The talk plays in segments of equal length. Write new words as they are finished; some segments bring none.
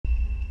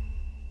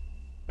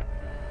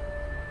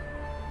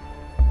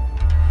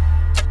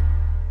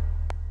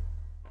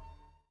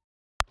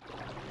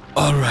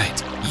All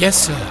right. Yes,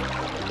 sir.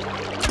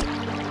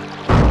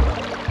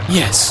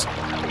 Yes.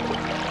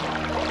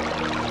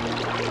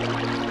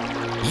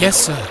 Yes,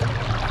 sir.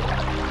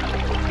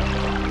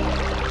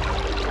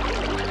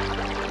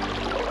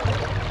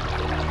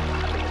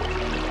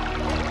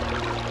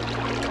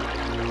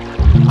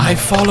 I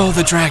follow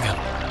the dragon.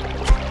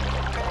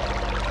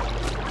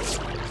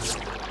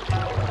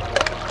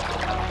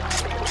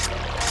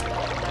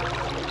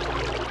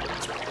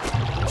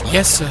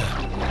 Yes, sir.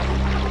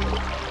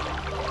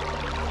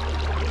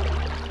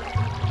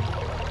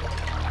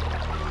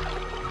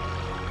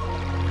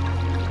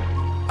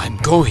 I'm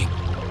going.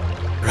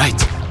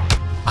 Right.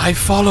 I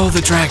follow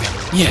the dragon.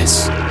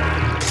 Yes.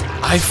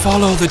 I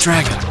follow the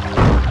dragon.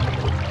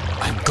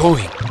 I'm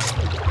going.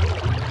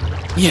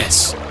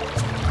 Yes.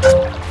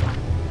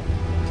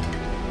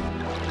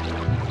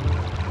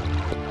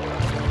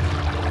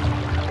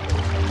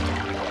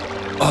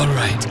 All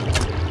right.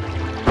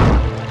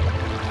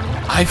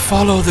 I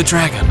follow the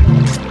dragon.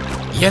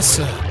 Yes,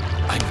 sir.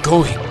 I'm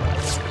going.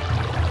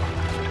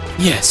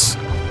 Yes.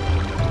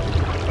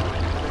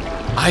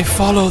 I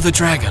follow the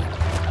dragon.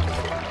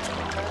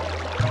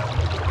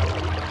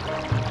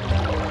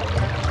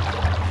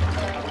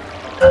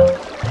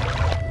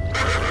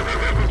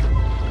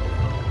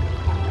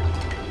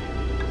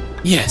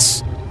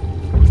 Yes.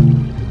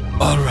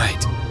 All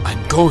right.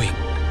 I'm going.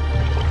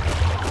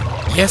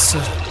 Yes,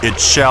 sir. It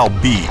shall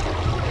be.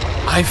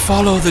 I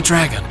follow the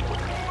dragon.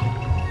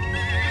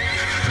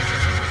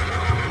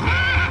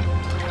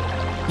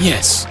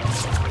 Yes.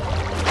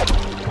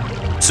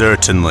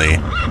 Certainly.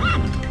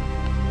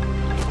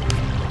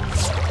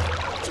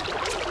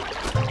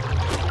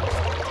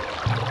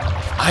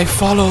 I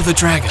follow the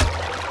dragon.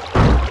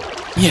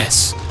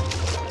 Yes.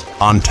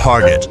 On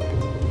target.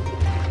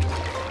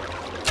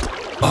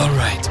 All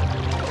right.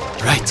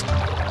 Right.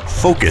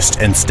 Focused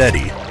and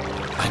steady.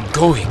 I'm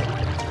going.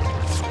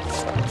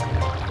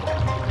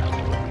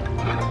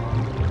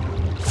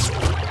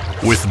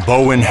 With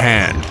bow in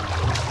hand.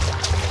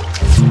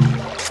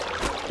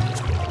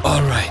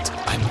 All right.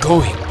 I'm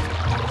going.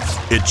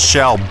 It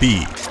shall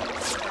be.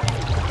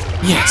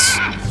 Yes.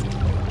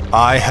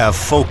 I have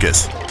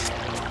focus.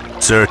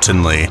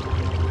 Certainly.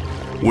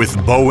 With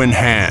bow in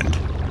hand.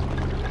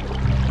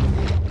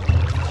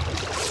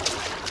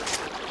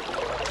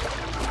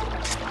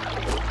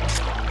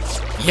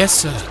 Yes,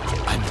 sir.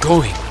 I'm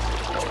going.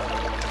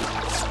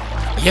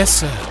 Yes,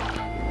 sir.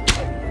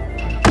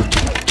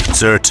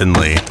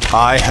 Certainly.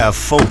 I have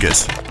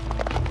focus.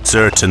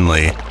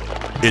 Certainly.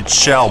 It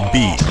shall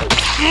be.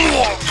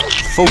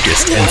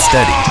 Focused and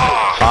steady.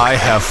 I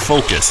have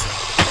focus.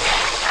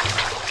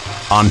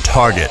 On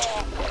target.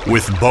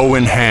 With bow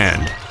in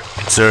hand.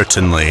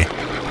 Certainly.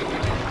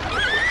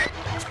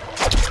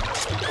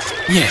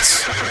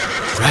 Yes.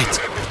 Right.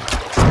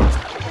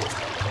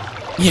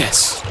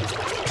 Yes.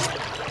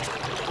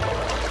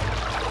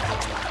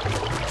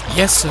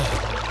 Yes, sir.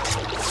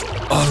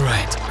 All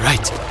right.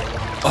 Right.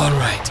 All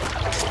right.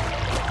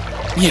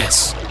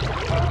 Yes.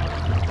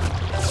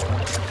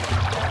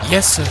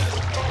 Yes, sir.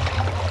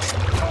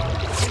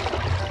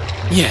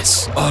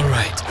 Yes. All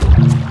right.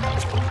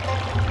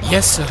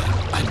 Yes, sir.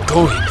 I'm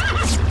going.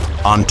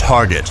 On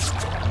target.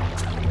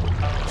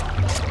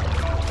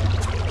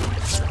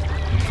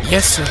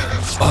 Yes, sir.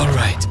 All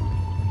right.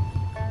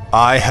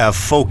 I have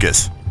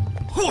focus.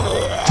 With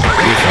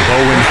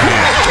bow in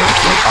hand.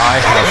 I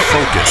have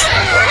focus.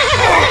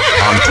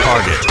 On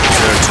target.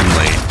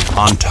 Certainly.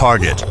 On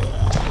target.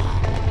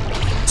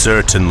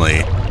 Certainly.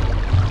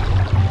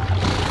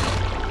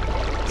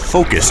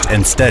 Focused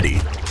and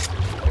steady.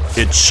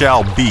 It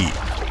shall be.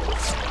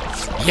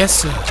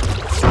 Yes, sir.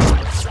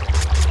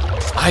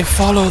 I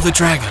follow the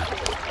dragon.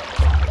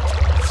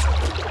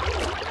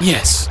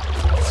 Yes.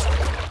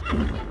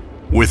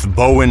 With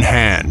bow in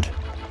hand.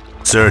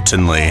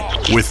 Certainly.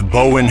 With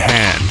bow in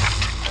hand.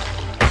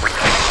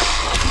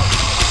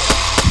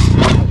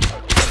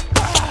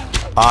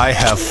 I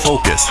have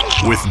focus.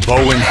 With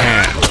bow in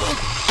hand.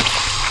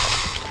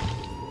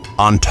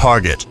 On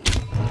target.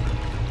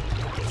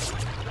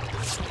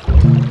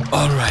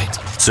 All right.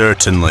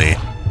 Certainly.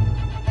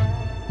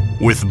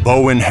 With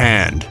bow in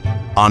hand.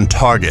 On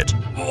target.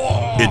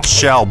 It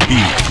shall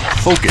be.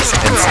 Focused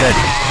and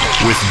steady.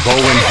 With bow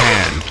in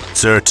hand.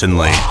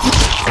 Certainly.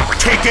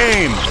 Take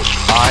aim!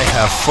 I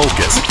have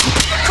focus.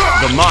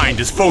 The mind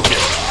is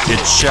focused. It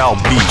shall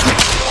be.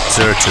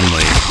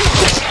 Certainly.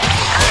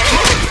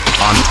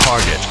 On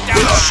target.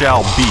 It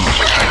shall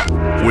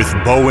be. With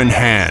bow in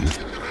hand.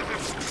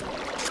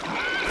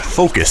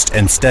 Focused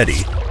and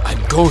steady.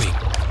 I'm going.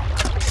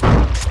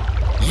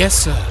 Yes,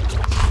 sir.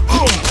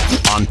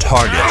 On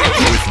target.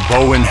 With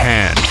bow in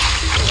hand.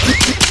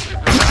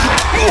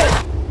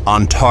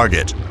 On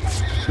target.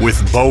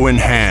 With bow in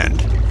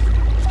hand.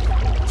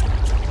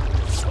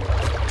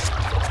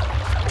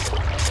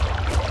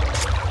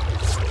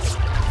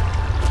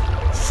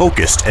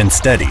 Focused and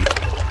steady.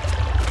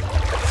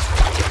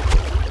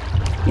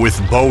 With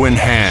bow in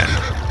hand.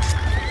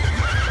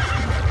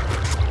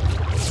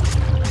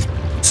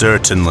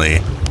 Certainly.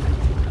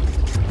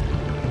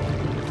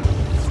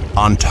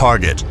 On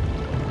target.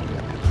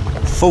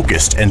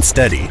 Focused and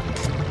steady.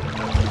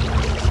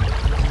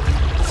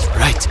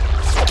 Right.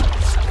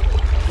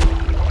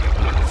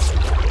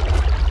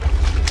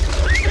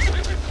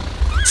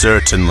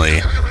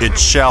 Certainly, it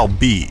shall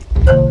be.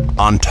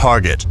 On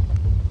target.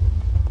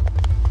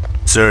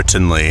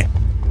 Certainly,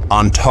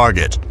 on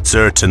target.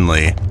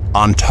 Certainly,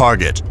 on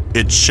target.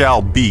 It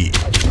shall be.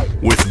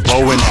 With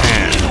bow in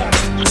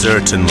hand.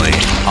 Certainly,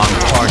 on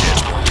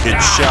target.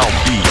 It shall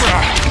be.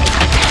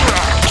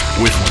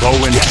 With bow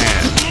in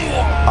hand.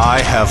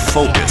 I have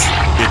focus.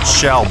 It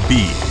shall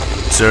be.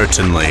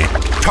 Certainly.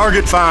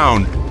 Target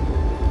found.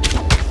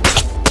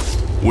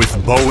 With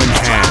bow in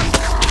hand.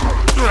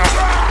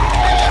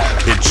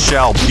 It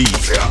shall be.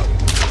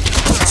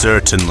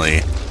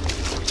 Certainly.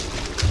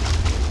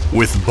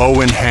 With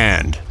bow in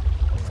hand.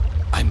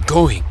 I'm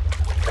going.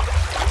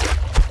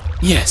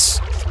 Yes.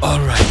 All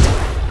right.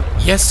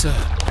 Yes, sir.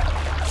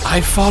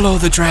 I follow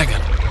the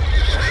dragon.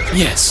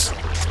 Yes.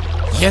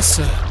 Yes,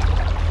 sir.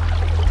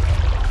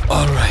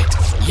 All right.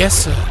 Yes,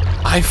 sir.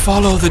 I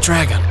follow the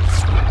dragon.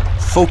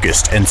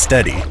 Focused and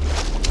steady.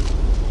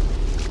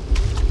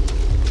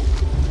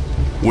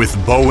 With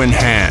bow in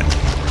hand.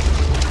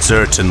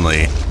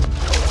 Certainly.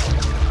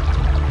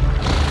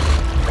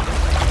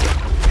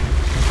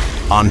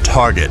 On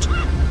target.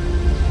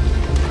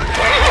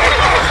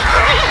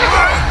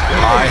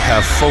 I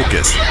have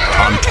focus.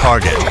 On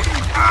target.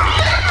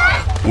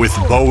 With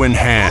bow in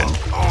hand.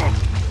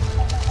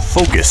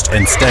 Focused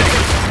and steady.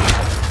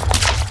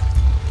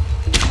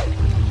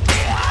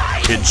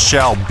 It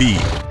shall be.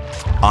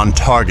 On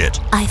target.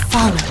 I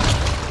follow.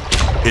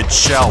 It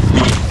shall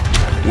be.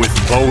 With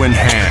bow in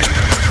hand.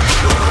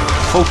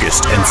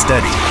 Focused and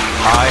steady.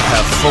 I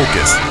have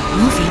focus.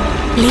 Moving.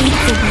 Lead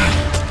the way.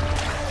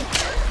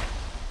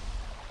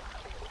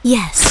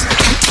 Yes.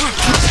 Attack.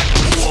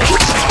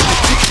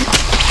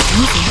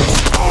 Moving.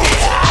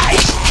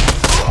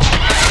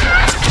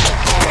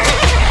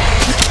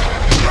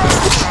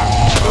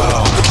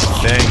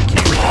 Thank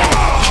you.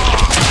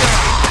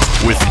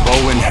 With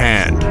bow in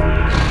hand.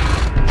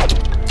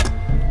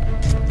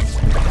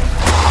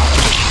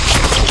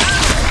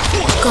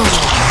 Go.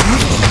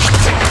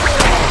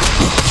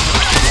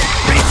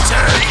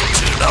 Return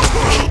to the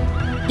room.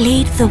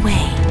 Lead the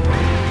way.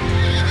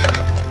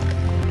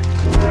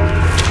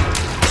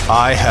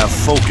 I have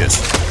focus.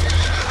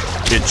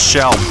 It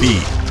shall be.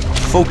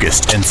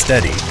 Focused and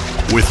steady.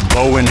 With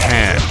bow in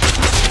hand.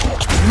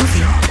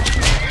 Moving.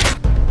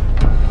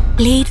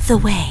 Lead the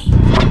way.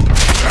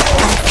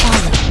 I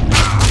follow.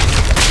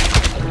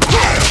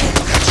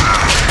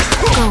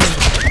 Going.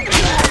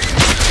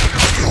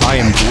 I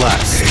am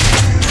blessed.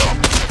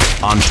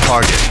 On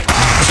target.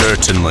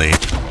 Certainly.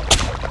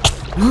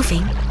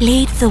 Moving.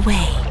 Lead the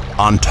way.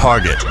 On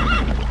target.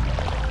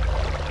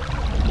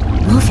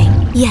 Moving.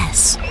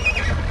 Yes.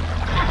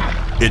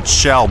 It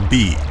shall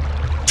be.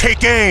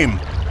 Take aim!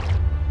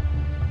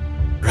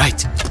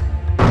 Right.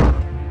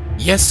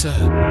 Yes, sir.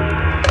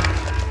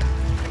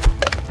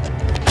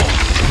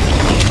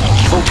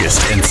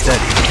 Focused and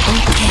steady.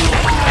 Okay.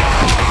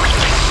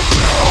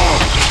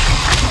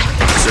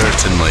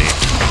 Certainly.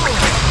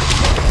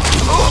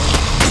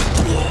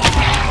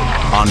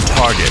 On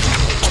target.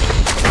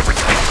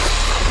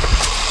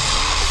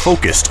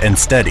 Focused and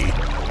steady.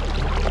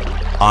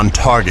 On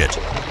target.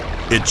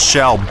 It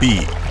shall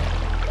be.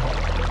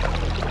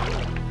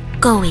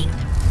 Going.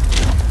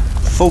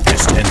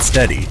 Focused and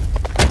steady.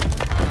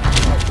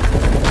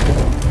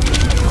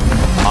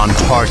 On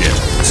target.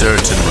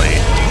 Certainly.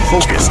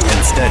 Focused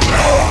and steady.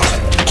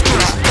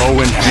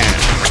 Bow in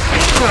hand.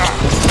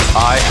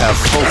 I have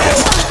focus.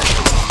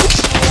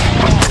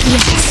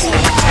 Yes.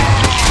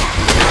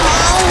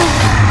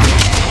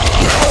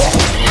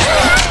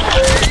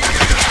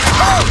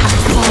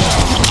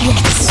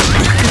 Yes.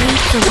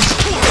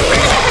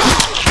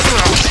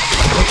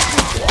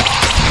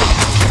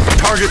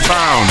 Target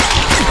found.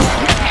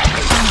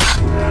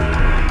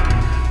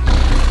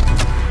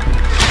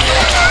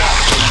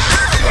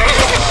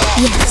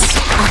 Yes.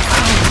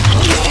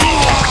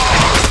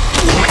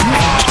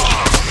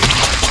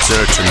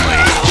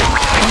 Certainly.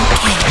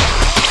 Okay.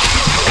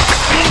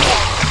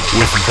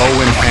 With bow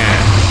in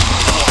hand.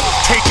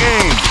 Take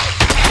aim.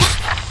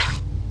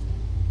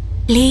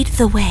 Lead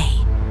the way.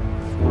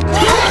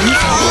 Lead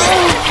the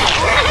way.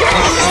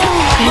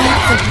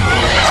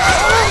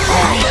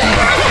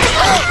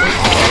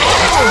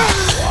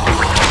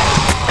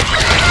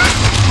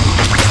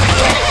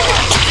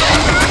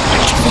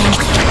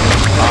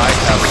 I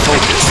have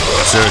focus.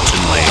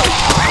 Certainly.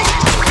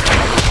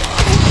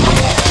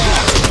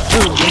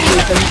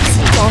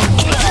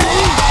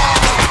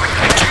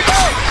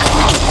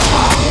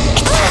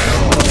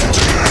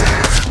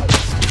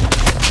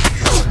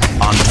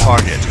 On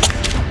target.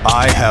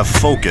 I have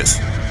focus.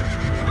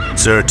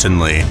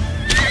 Certainly.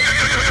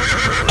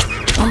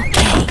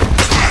 Okay.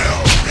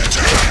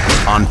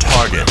 On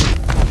target.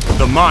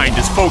 The mind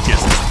is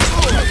focused.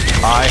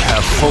 I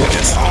have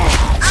focus.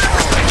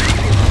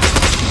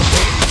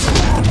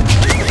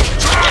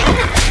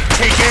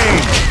 Take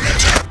aim.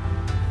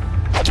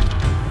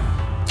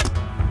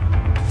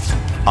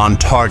 On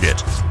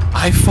target.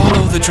 I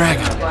follow the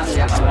dragon.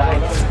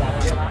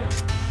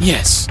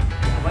 Yes.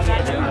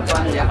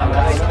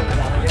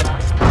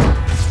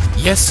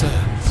 Yes,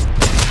 sir.